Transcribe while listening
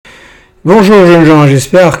Bonjour jeunes gens,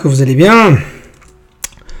 j'espère que vous allez bien.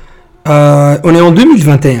 On est en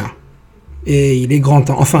 2021 et il est grand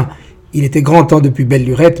temps. Enfin, il était grand temps depuis belle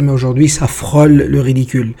lurette, mais aujourd'hui ça frôle le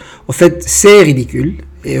ridicule. En fait, c'est ridicule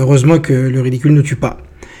et heureusement que le ridicule ne tue pas.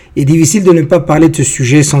 Il est difficile de ne pas parler de ce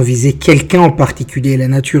sujet sans viser quelqu'un en particulier. La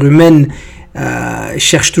nature humaine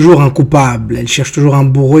cherche toujours un coupable, elle cherche toujours un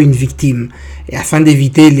bourreau, une victime. Et afin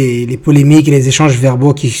d'éviter les polémiques et les échanges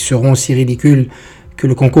verbaux qui seront aussi ridicules que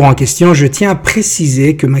le concours en question, je tiens à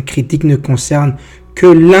préciser que ma critique ne concerne que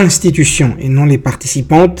l'institution et non les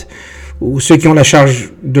participantes ou ceux qui ont la charge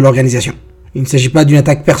de l'organisation. Il ne s'agit pas d'une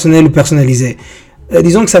attaque personnelle ou personnalisée.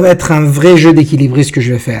 Disons que ça va être un vrai jeu d'équilibriste ce que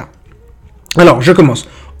je vais faire. Alors, je commence.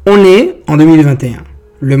 On est en 2021.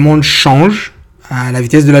 Le monde change à la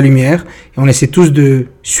vitesse de la lumière et on essaie tous de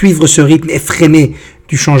suivre ce rythme effréné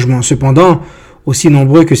du changement. Cependant, aussi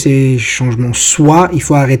nombreux que ces changements soient, il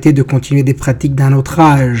faut arrêter de continuer des pratiques d'un autre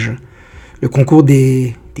âge. Le concours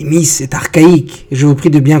des Miss est archaïque et je vous prie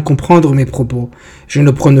de bien comprendre mes propos. Je ne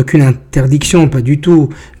prône aucune interdiction, pas du tout.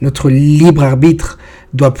 Notre libre arbitre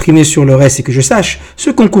doit primer sur le reste et que je sache, ce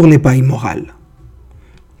concours n'est pas immoral.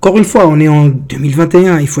 Encore une fois, on est en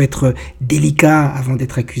 2021, il faut être délicat avant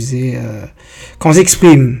d'être accusé. Quand on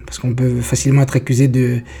s'exprime, parce qu'on peut facilement être accusé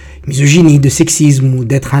de misogynie, de sexisme ou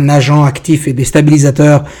d'être un agent actif et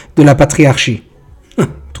déstabilisateur de la patriarchie. En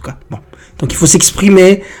tout cas, bon. Donc il faut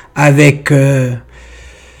s'exprimer avec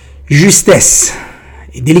justesse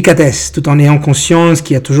et délicatesse, tout en ayant conscience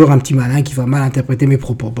qu'il y a toujours un petit malin qui va mal interpréter mes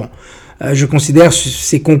propos. Bon, je considère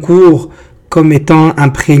ces concours comme étant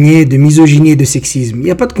imprégné de misogynie et de sexisme. Il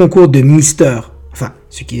n'y a pas de concours de Mister, enfin,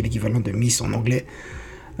 ce qui est l'équivalent de Miss en anglais.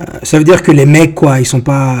 Ça veut dire que les mecs, quoi, ils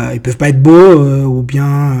peuvent pas être beaux, ou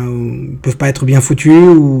bien, ils peuvent pas être bien foutus,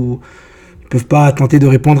 ou ils peuvent pas tenter de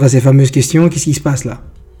répondre à ces fameuses questions. Qu'est-ce qui se passe là?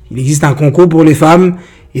 Il existe un concours pour les femmes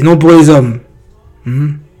et non pour les hommes.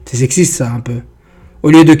 C'est sexiste ça, un peu.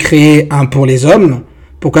 Au lieu de créer un pour les hommes,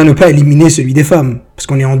 pourquoi ne pas éliminer celui des femmes? Parce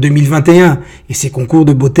qu'on est en 2021 et ces concours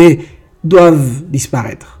de beauté doivent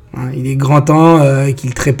disparaître. Il est grand temps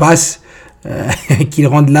qu'ils trépassent, qu'ils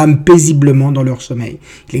rendent l'âme paisiblement dans leur sommeil.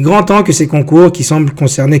 Il est grand temps que ces concours, qui semblent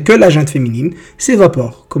concerner que la gente féminine,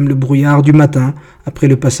 s'évaporent, comme le brouillard du matin après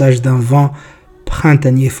le passage d'un vent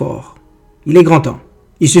printanier fort. Il est grand temps.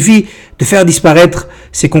 Il suffit de faire disparaître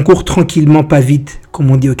ces concours tranquillement, pas vite,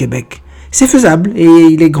 comme on dit au Québec. C'est faisable et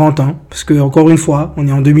il est grand temps, parce que, encore une fois, on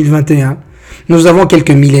est en 2021. Nous avons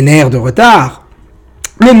quelques millénaires de retard.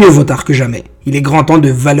 Le mieux vaut tard que jamais. Il est grand temps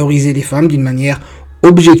de valoriser les femmes d'une manière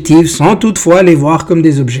objective sans toutefois les voir comme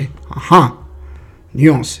des objets.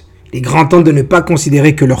 Nuance. Il est grand temps de ne pas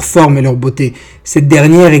considérer que leur forme et leur beauté. Cette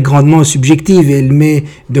dernière est grandement subjective et elle met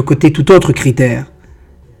de côté tout autre critère.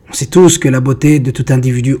 On sait tous que la beauté de tout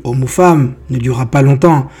individu homme ou femme ne durera pas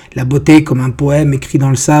longtemps. La beauté, comme un poème écrit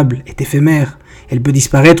dans le sable, est éphémère. Elle peut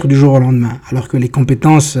disparaître du jour au lendemain, alors que les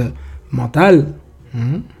compétences mentales,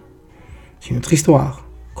 c'est une autre histoire.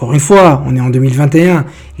 Encore une fois, on est en 2021,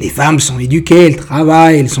 les femmes sont éduquées, elles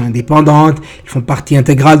travaillent, elles sont indépendantes, elles font partie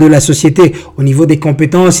intégrale de la société. Au niveau des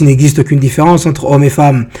compétences, il n'existe aucune différence entre hommes et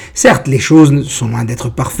femmes. Certes, les choses sont loin d'être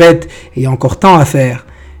parfaites et il y a encore tant à faire.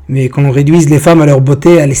 Mais qu'on réduise les femmes à leur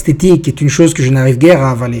beauté, à l'esthétique, est une chose que je n'arrive guère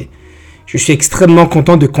à avaler. Je suis extrêmement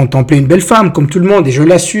content de contempler une belle femme, comme tout le monde, et je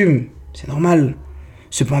l'assume. C'est normal.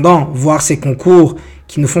 Cependant, voir ces concours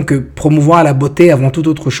qui ne font que promouvoir la beauté avant toute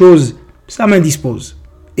autre chose, ça m'indispose.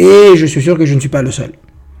 Et je suis sûr que je ne suis pas le seul.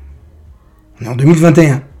 On est en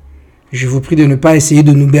 2021. Je vous prie de ne pas essayer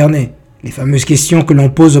de nous berner. Les fameuses questions que l'on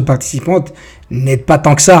pose aux participantes n'aident pas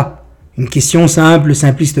tant que ça. Une question simple,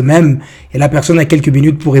 simpliste même, et la personne a quelques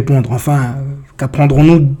minutes pour répondre. Enfin,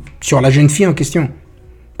 qu'apprendrons-nous sur la jeune fille en question?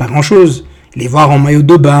 Pas grand-chose. Les voir en maillot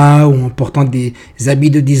de bain ou en portant des habits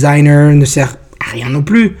de designer ne sert à rien non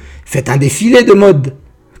plus. Faites un défilé de mode.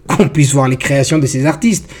 Qu'on puisse voir les créations de ces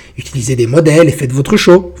artistes, utilisez des modèles et faites votre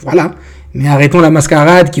show, voilà. Mais arrêtons la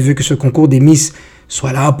mascarade qui veut que ce concours des Miss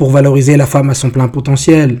soit là pour valoriser la femme à son plein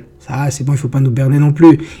potentiel. Ça, c'est bon, il ne faut pas nous berner non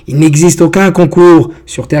plus. Il n'existe aucun concours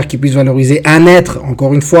sur Terre qui puisse valoriser un être,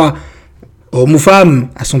 encore une fois, homme ou femme,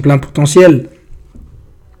 à son plein potentiel.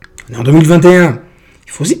 On est en 2021.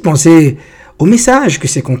 Il faut aussi penser au message que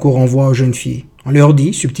ces concours envoient aux jeunes filles. On leur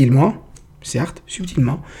dit subtilement, certes,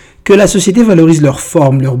 subtilement, que la société valorise leur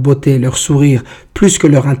forme, leur beauté, leur sourire, plus que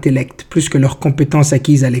leur intellect, plus que leurs compétences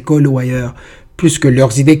acquises à l'école ou ailleurs, plus que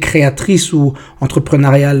leurs idées créatrices ou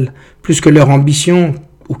entrepreneuriales, plus que leur ambition,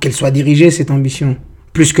 ou qu'elle soit dirigée, cette ambition,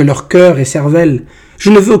 plus que leur cœur et cervelle.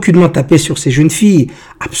 Je ne veux aucunement taper sur ces jeunes filles,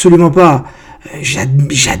 absolument pas.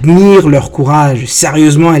 J'admire leur courage.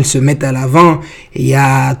 Sérieusement, elles se mettent à l'avant et il y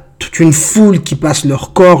a toute une foule qui passe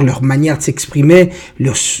leur corps, leur manière de s'exprimer,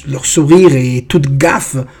 leur sourire et toute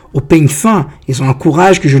gaffe au peigne fin. Ils ont un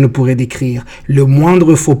courage que je ne pourrais décrire. Le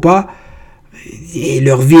moindre faux pas et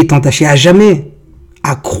leur vie est entachée à jamais.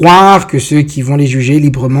 À croire que ceux qui vont les juger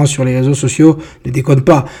librement sur les réseaux sociaux ne déconnent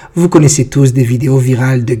pas. Vous connaissez tous des vidéos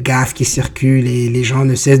virales de gaffes qui circulent et les gens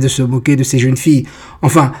ne cessent de se moquer de ces jeunes filles.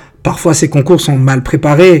 Enfin, parfois ces concours sont mal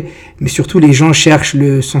préparés, mais surtout les gens cherchent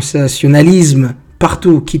le sensationnalisme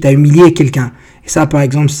partout, quitte à humilier quelqu'un. Et ça, par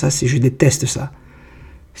exemple, je déteste ça.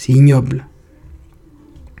 C'est ignoble.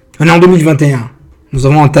 On est en 2021. Nous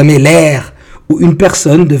avons entamé l'ère où une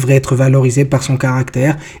personne devrait être valorisée par son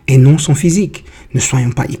caractère et non son physique. Ne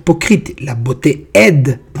soyons pas hypocrites, la beauté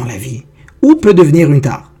aide dans la vie, ou peut devenir une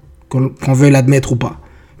tare, qu'on veuille l'admettre ou pas.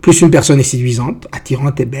 Plus une personne est séduisante,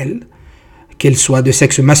 attirante et belle, qu'elle soit de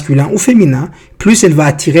sexe masculin ou féminin, plus elle va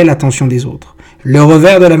attirer l'attention des autres. Le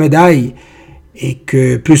revers de la médaille est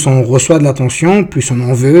que plus on reçoit de l'attention, plus on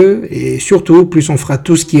en veut, et surtout, plus on fera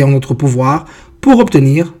tout ce qui est en notre pouvoir pour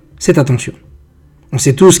obtenir cette attention. On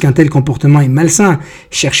sait tous qu'un tel comportement est malsain.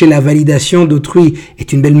 Chercher la validation d'autrui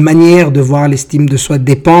est une belle manière de voir l'estime de soi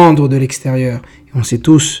dépendre de l'extérieur. Et on sait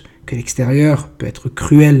tous que l'extérieur peut être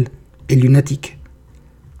cruel et lunatique.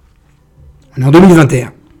 On est en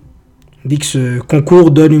 2021. On dit que ce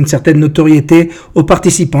concours donne une certaine notoriété aux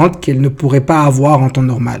participantes qu'elles ne pourraient pas avoir en temps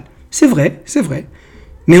normal. C'est vrai.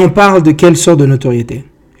 Mais on parle de quelle sorte de notoriété?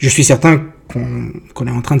 Je suis certain qu'on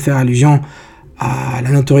est en train de faire allusion à la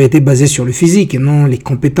notoriété basée sur le physique et non les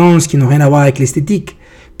compétences qui n'ont rien à voir avec l'esthétique.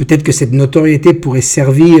 Peut-être que cette notoriété pourrait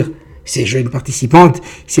servir ces jeunes participantes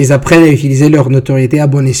si elles apprennent à utiliser leur notoriété à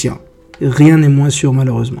bon escient. Rien n'est moins sûr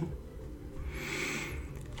malheureusement.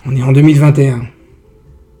 On est en 2021.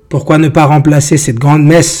 Pourquoi ne pas remplacer cette grande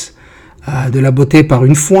messe de la beauté par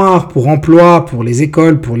une foire pour emploi, pour les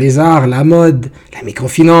écoles, pour les arts, la mode, la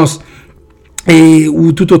microfinance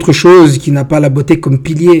ou toute autre chose qui n'a pas la beauté comme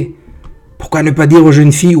pilier? Pourquoi ne pas dire aux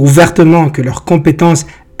jeunes filles ouvertement que leurs compétences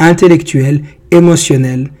intellectuelles,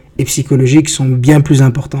 émotionnelles et psychologiques sont bien plus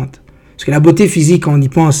importantes? Parce que la beauté physique, quand on y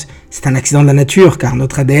pense, c'est un accident de la nature, car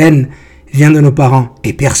notre ADN vient de nos parents,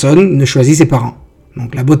 et personne ne choisit ses parents.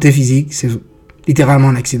 Donc la beauté physique, c'est littéralement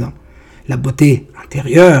un accident. La beauté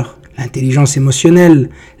intérieure, l'intelligence émotionnelle,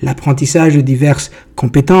 l'apprentissage de diverses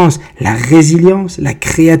compétences, la résilience, la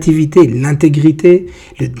créativité, l'intégrité,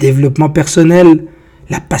 le développement personnel,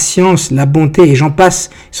 la patience, la bonté et j'en passe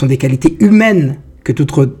sont des qualités humaines que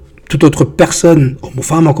toute autre personne, homme ou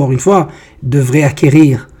femme encore une fois, devrait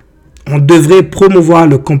acquérir. On devrait promouvoir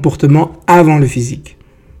le comportement avant le physique.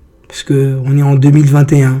 Parce qu'on est en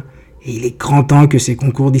 2021 et il est grand temps que ces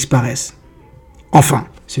concours disparaissent. Enfin,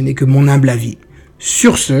 ce n'est que mon humble avis.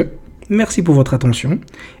 Sur ce, merci pour votre attention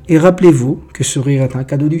et rappelez-vous que sourire est un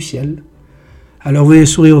cadeau du ciel. Alors veuillez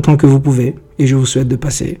sourire autant que vous pouvez et je vous souhaite de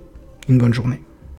passer une bonne journée.